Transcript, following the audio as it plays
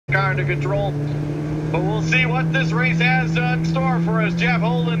car into control. But we'll see what this race has in store for us. Jeff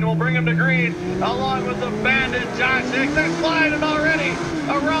Holden will bring him to green, along with the bandit Josh Hicks. They're sliding already.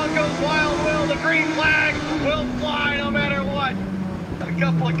 Around goes Wild Will. The green flag will fly no matter what. A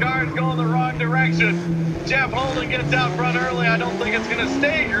couple of cars going the wrong direction. Jeff Holden gets out front early. I don't think it's going to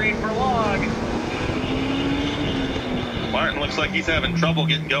stay green for long. Martin looks like he's having trouble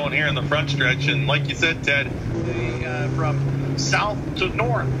getting going here in the front stretch. And like you said, Ted, from south to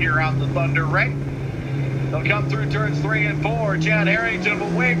north here on the Thunder Ray. They'll come through turns 3 and 4. Chad Harrington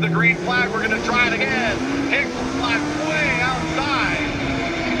will wave the green flag. We're going to try it again. Hicks will fly way outside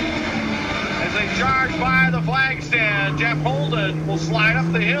as they charge by the flag stand. Jeff Holden will slide up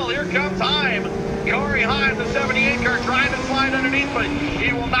the hill. Here comes Heim. Corey Heim, the 78 car, trying to slide underneath, but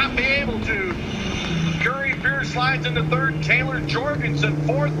he will not be able to. Curry Pierce slides into third. Taylor Jorgensen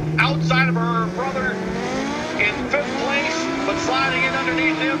fourth, outside of her brother in fifth place, but sliding in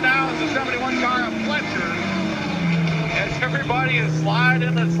underneath him now is the 71 car of Fletcher. As everybody is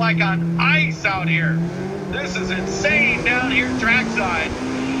sliding, it's like on ice out here. This is insane down here trackside.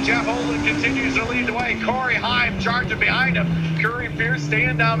 Jeff Holden continues to lead the way. Corey Heim charging behind him. Curry Pierce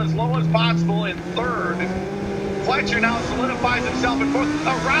staying down as low as possible in third. Fletcher now solidifies himself in fourth.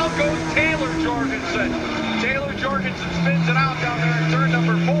 Around goes Taylor Jorgensen. Taylor Jorgensen spins it out down there in turn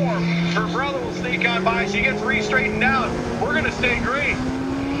number 4. Her brother will sneak on by. She gets re-straightened out. We're going to stay green.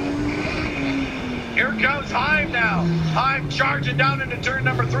 Here comes Heim now. Heim charging down into turn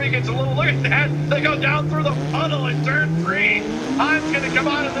number 3. Gets a little look at that. They go down through the puddle in turn 3. Heim's going to come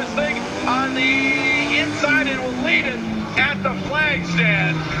out of this thing on the inside and will lead it at the flag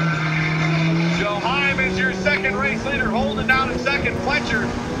stand. So Heim is your second race leader, holding down in second. Fletcher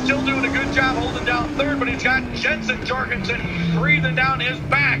still doing a good job holding down third, but he's got Jensen Jorgensen breathing down his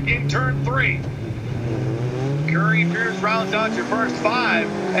back in turn 3. Curry Pierce rounds out your first 5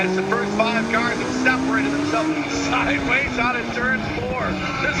 as the first 5 cars have separated themselves sideways out of turn 4.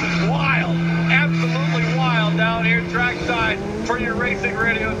 This is wild, absolutely wild down here trackside for your Racing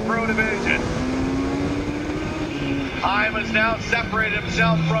Radio's Pro Division. Heim has now separated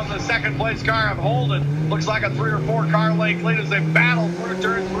himself from the second place car of Holden. Looks like a 3 or 4 car length lead as they battle through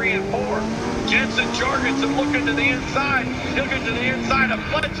turn 3 and 4. Jensen Jorgensen looking to the inside. He'll get to the inside of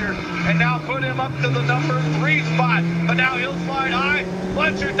Fletcher and now put him up to the number 3 spot. But now he'll slide high.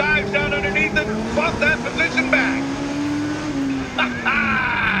 Fletcher dives down underneath it and bump that position back.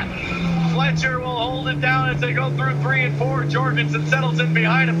 Fletcher will hold it down as they go through 3 and 4. Jorgensen settles in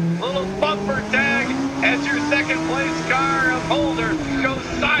behind him. Little bumper tag as your second place car of Holder goes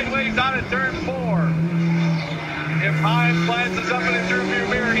sideways out of turn 4. If Heim glances up in his rearview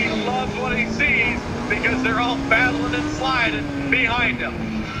mirror, he loves what he sees because they're all battling and sliding behind him.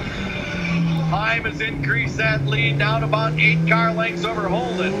 Heim has increased that lead down about 8 car lengths over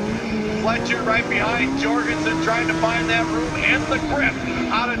Holden. Fletcher right behind Jorgensen trying to find that room and the grip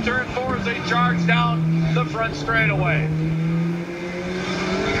out of turn 4 as they charge down the front straightaway.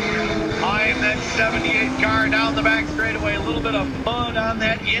 Heim, that 78 car down the back straightaway, a little bit of mud on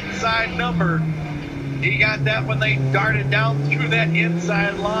that inside number. He got that when they darted down through that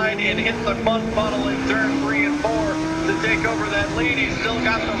inside line and hit the mud puddle in turn 3 and 4 to take over that lead. He's still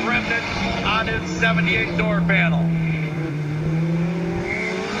got the remnant on his 78 door panel.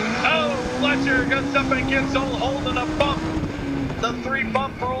 Oh, Fletcher comes up and gives old Holden a bump. The 3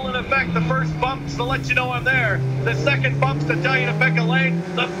 bump rule in effect. The first bump's to let you know I'm there. The second bump's to tell you to pick a lane.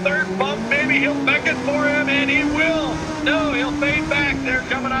 The third bump, maybe he'll beckon for him, and he will. No, he'll fade back. They're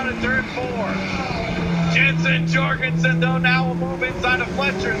coming out of turn 4. Jensen Jorgensen, though, now will move inside of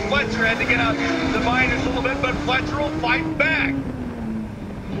Fletcher. Fletcher had to get out the minors a little bit, but Fletcher will fight back.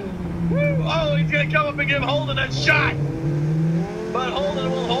 Woo. Oh, he's going to come up and give Holden a shot. But Holden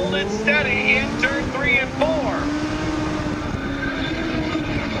will hold it steady in turn 3 and 4.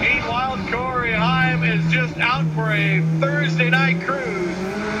 Meanwhile, Corey Heim is just out for a Thursday night cruise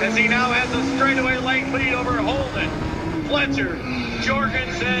as he now has a straightaway lane lead over Holden, Fletcher,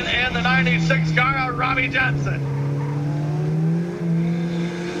 Jorgensen, and the 96 car out Robbie Johnson.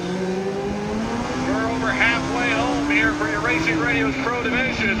 We're over halfway home here for your Racing Radio's Pro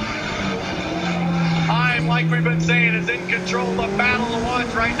Division. Heim, like we've been saying, is in control of the battle to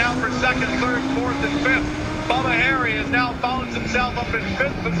watch right now for second, third, fourth, and fifth. Bubba Harry has now found himself up in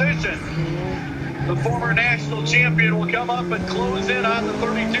 5th position. The former national champion will come up and close in on the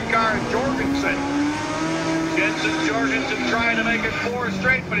 32 car Jorgensen. Jensen Jorgensen trying to make it 4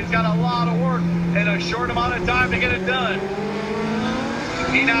 straight, but he's got a lot of work and a short amount of time to get it done.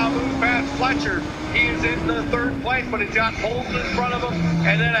 He now moves past Fletcher. He is in the 3rd place, but he's got Holden in front of him,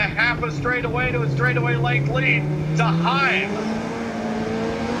 and then a half a straightaway to a straightaway length lead to Heim.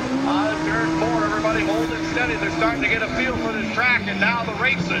 everybody holding steady. They're starting to get a feel for this track, and now the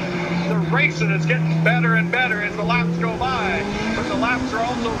racing is getting better and better as the laps go by. But the laps are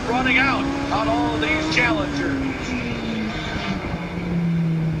also running out on all of these challengers.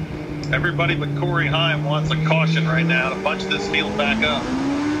 Everybody but Corey Heim wants a caution right now to bunch this field back up.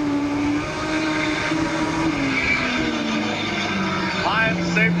 Heim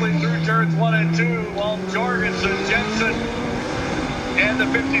safely through turns 1 and 2, while Jorgensen, Jensen, and the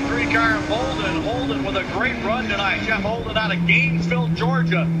 53 car Holden with a great run tonight. Jeff Holden out of Gainesville,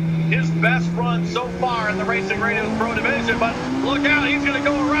 Georgia. His best run so far in the Racing Radio's Pro Division, but look out, he's going to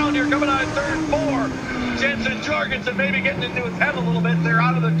go around here coming out of turn 4. Jensen Jorgensen maybe getting into his head a little bit. They're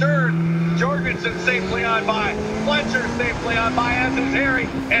out of the turn. Jorgensen safely on by. Fletcher safely on by, as is Harry,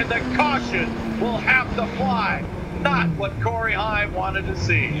 and the caution will have to fly. Not what Corey Heim wanted to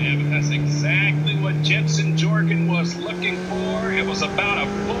see. Yeah, but that's exactly what Jensen Jorgen was looking for. It was about a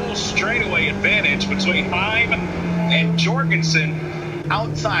full straightaway advantage between Heim and Jorgensen.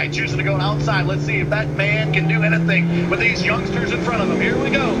 Outside, choosing to go outside. Let's see if that man can do anything with these youngsters in front of him. Here we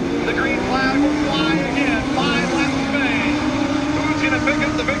go. The green flag will fly again. 5 laps remain. Who's going to pick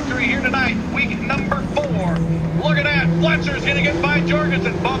up the victory here tonight? Week number 4. Look at that. Fletcher's going to get by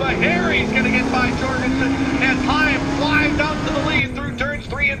Jorgensen. Bubba Harry's going to get by Jorgensen. And Heim flies out to the lead through turns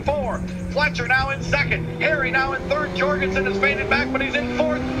 3 and 4. Fletcher now in second. Harry now in third. Jorgensen has faded back, but he's in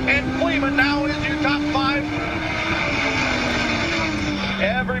fourth. And Fleeman now is your top 5.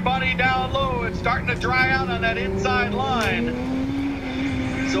 Everybody down low. It's starting to dry out on that inside line.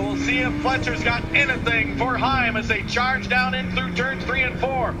 So we'll see if Fletcher's got anything for Heim as they charge down in through turns 3 and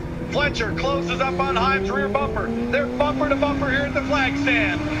 4. Fletcher closes up on Heim's rear bumper. They're bumper to bumper here at the flag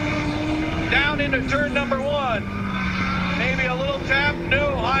stand. Down into turn number 1. Maybe a little tap.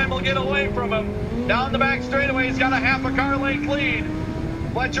 No, Heim will get away from him. Down the back straightaway, he's got a half a car length lead.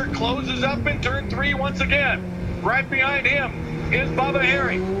 Fletcher closes up in turn 3 once again. Right behind him is Bubba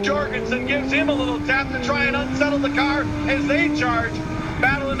Harry. Jorgensen gives him a little tap to try and unsettle the car as they charge,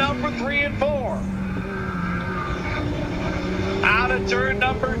 battling out for 3 and 4. Out of turn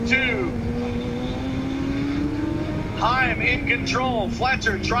number 2. Heim in control.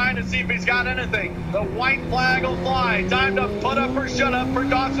 Fletcher trying to see if he's got anything. The white flag will fly. Time to put up or shut up for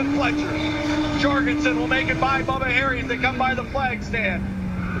Dawson Fletcher. Jorgensen will make it by Bubba Harry as they come by the flag stand.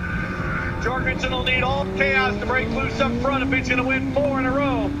 Jorgensen will need all chaos to break loose up front if he's going to win 4 in a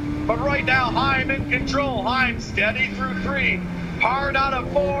row. But right now, Heim in control. Heim steady through 3. Hard out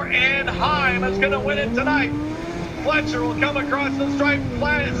of 4, and Heim is going to win it tonight. Fletcher will come across the stripe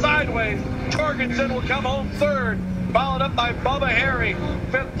sideways. Jorgensen will come home third, followed up by Bubba Harry.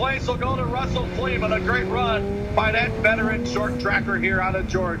 5th place will go to Russell Fleeman. A great run by that veteran short tracker here out of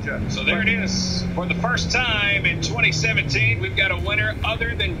Georgia. So there it is. For the first time in 2017, we've got a winner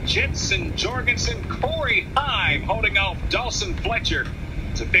other than Jensen Jorgensen. Corey Heim holding off Dawson Fletcher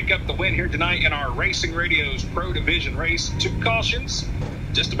to pick up the win here tonight in our Racing Radio's Pro Division race. 2 cautions.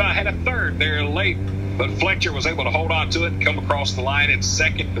 Just about had a third there late, but Fletcher was able to hold on to it and come across the line in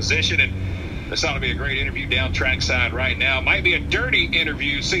 2nd position. And this ought to be a great interview down trackside right now. Might be a dirty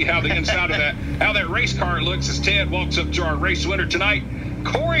interview. See how the inside of that race car looks as Ted walks up to our race winner tonight.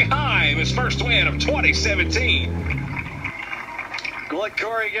 Corey Heim, his first win of 2017. Let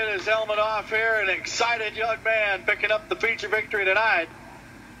Corey get his helmet off here. An excited young man picking up the feature victory tonight.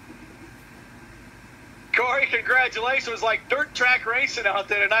 Corey, congratulations. It was like dirt track racing out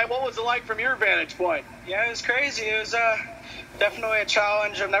there tonight. What was it like from your vantage point? Yeah, it was crazy. It was definitely a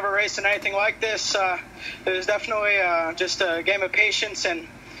challenge. I've never raced in anything like this. It was definitely just a game of patience, and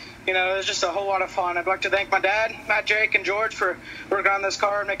it was just a whole lot of fun. I'd like to thank my dad, Matt, Jake, and George for working on this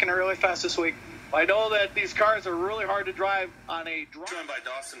car and making it really fast this week. I know that these cars are really hard to drive on a drive. Joined by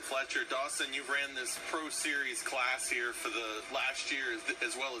Dawson Fletcher. Dawson, you ran this Pro Series class here for the last year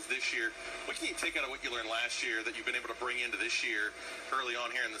as well as this year. What can you take out of what you learned last year that you've been able to bring into this year early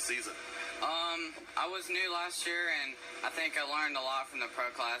on here in the season? I was new last year, and I think I learned a lot from the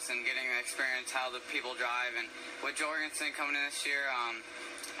pro class and getting to experience how the people drive. And with Jorgensen coming in this year,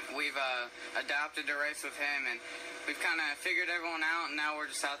 we've adapted to race with him, and we've kind of figured everyone out, and now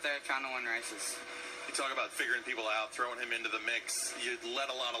we're just out there trying to win races. You talk about figuring people out, throwing him into the mix. You led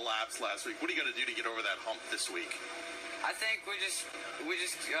a lot of laps last week. What are you going to do to get over that hump this week? I think we just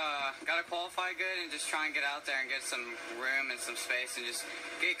got to qualify good and just try and get out there and get some room and some space and just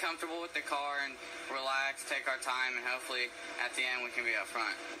get comfortable with the car and relax, take our time, and hopefully at the end we can be up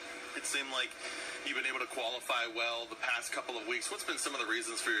front. It seemed like you've been able to qualify well the past couple of weeks. What's been some of the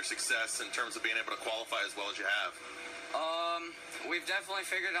reasons for your success in terms of being able to qualify as well as you have? We've definitely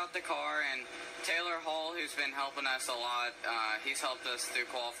figured out the car, and Taylor Hall, who's been helping us a lot, he's helped us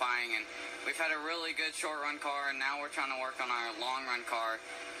through qualifying, and we've had a really good short run car, and now we're trying to work on our long run car.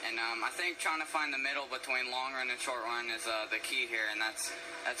 And I think trying to find the middle between long run and short run is the key here, and that's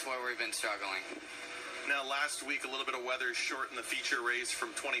where we've been struggling. Now, last week, a little bit of weather shortened the feature race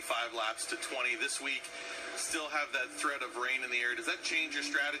from 25 laps to 20. This week, still have that threat of rain in the air. Does that change your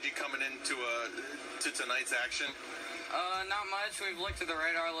strategy coming into to tonight's action? Not much. We've looked at the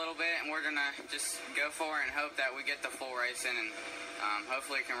radar a little bit, and we're going to just go for it and hope that we get the full race in, and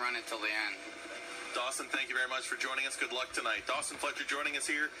hopefully can run it till the end. Dawson, thank you very much for joining us. Good luck tonight. Dawson Fletcher joining us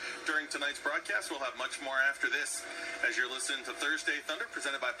here during tonight's broadcast. We'll have much more after this as you're listening to Thursday Thunder,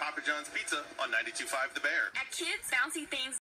 presented by Papa John's Pizza on 92.5 The Bear. At Kids Bouncy Things.